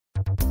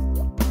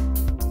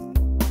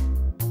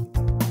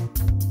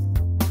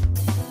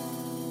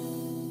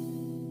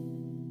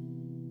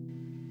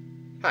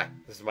Hi,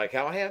 this is Mike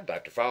Callahan,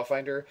 Dr.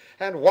 FileFinder,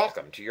 and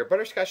welcome to your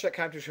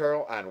Butterscotch.com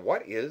tutorial on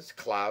what is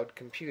cloud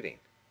computing.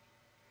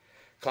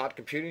 Cloud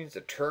computing is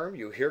a term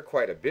you hear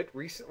quite a bit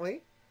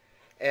recently,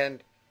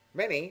 and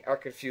many are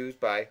confused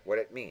by what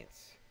it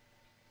means.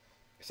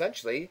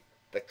 Essentially,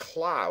 the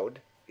cloud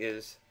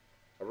is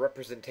a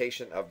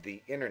representation of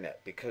the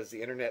internet because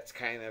the internet's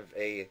kind of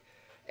an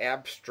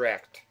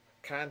abstract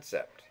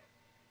concept.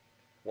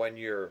 When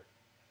you're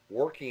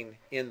working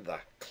in the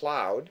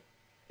cloud,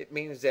 it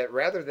means that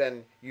rather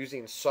than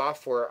using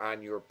software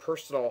on your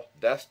personal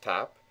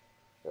desktop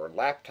or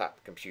laptop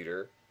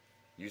computer,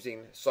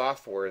 using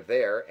software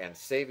there and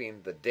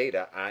saving the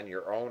data on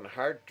your own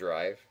hard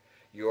drive,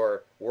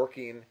 you're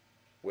working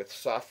with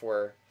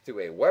software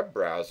through a web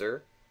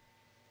browser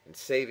and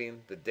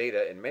saving the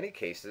data in many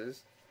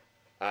cases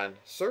on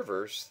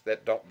servers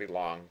that don't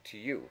belong to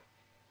you.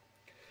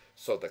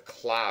 So the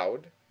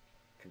cloud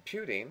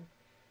computing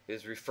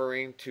is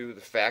referring to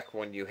the fact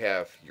when you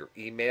have your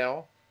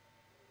email,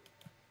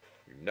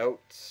 your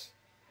notes,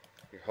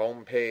 your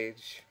home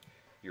page,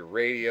 your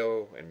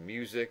radio and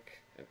music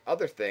and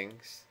other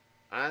things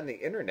on the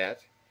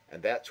internet,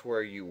 and that's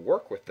where you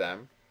work with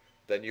them,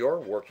 then you're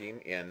working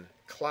in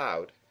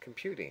cloud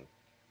computing.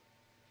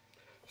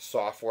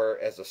 Software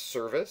as a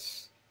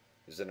service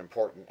is an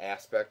important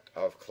aspect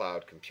of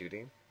cloud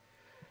computing,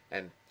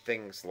 and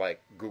things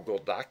like Google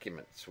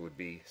Documents would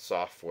be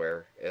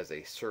software as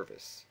a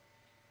service.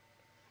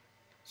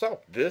 So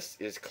this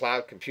is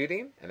cloud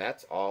computing, and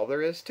that's all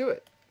there is to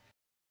it.